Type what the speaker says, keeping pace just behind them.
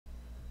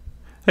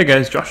Hey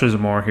guys, Josh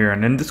Zamora here,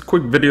 and in this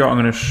quick video I'm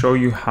going to show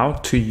you how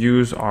to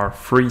use our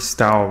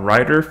Freestyle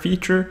Writer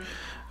feature.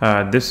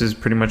 This is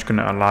pretty much going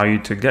to allow you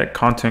to get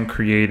content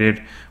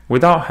created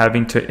without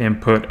having to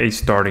input a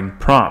starting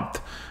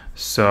prompt.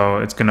 So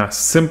it's going to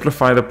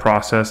simplify the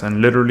process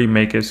and literally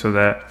make it so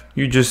that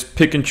you just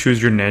pick and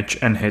choose your niche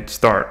and hit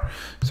start.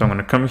 So I'm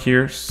going to come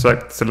here,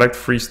 select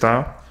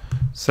Freestyle,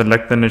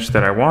 select the niche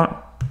that I want,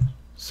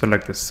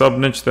 select the sub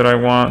niche that I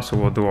want. So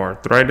we'll do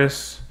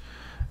arthritis.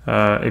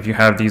 If you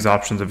have these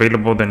options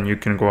available, then you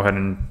can go ahead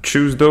and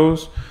choose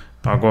those.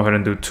 I'll go ahead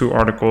and do 2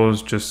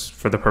 articles just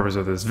for the purpose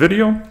of this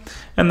video,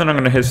 and then I'm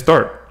going to hit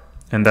start,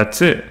 and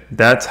that's it.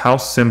 That's how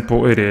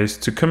simple it is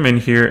to come in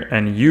here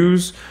and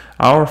use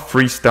our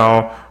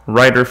Freestyle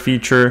Writer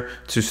feature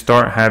to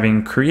start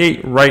having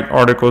write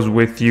articles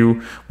with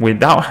you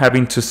without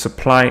having to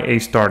supply a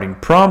starting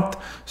prompt.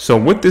 So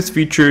with this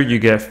feature, you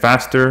get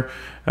faster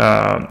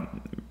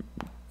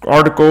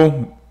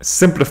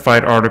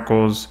simplified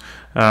articles,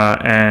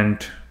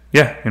 and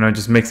yeah, it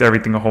just makes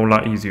everything a whole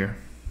lot easier.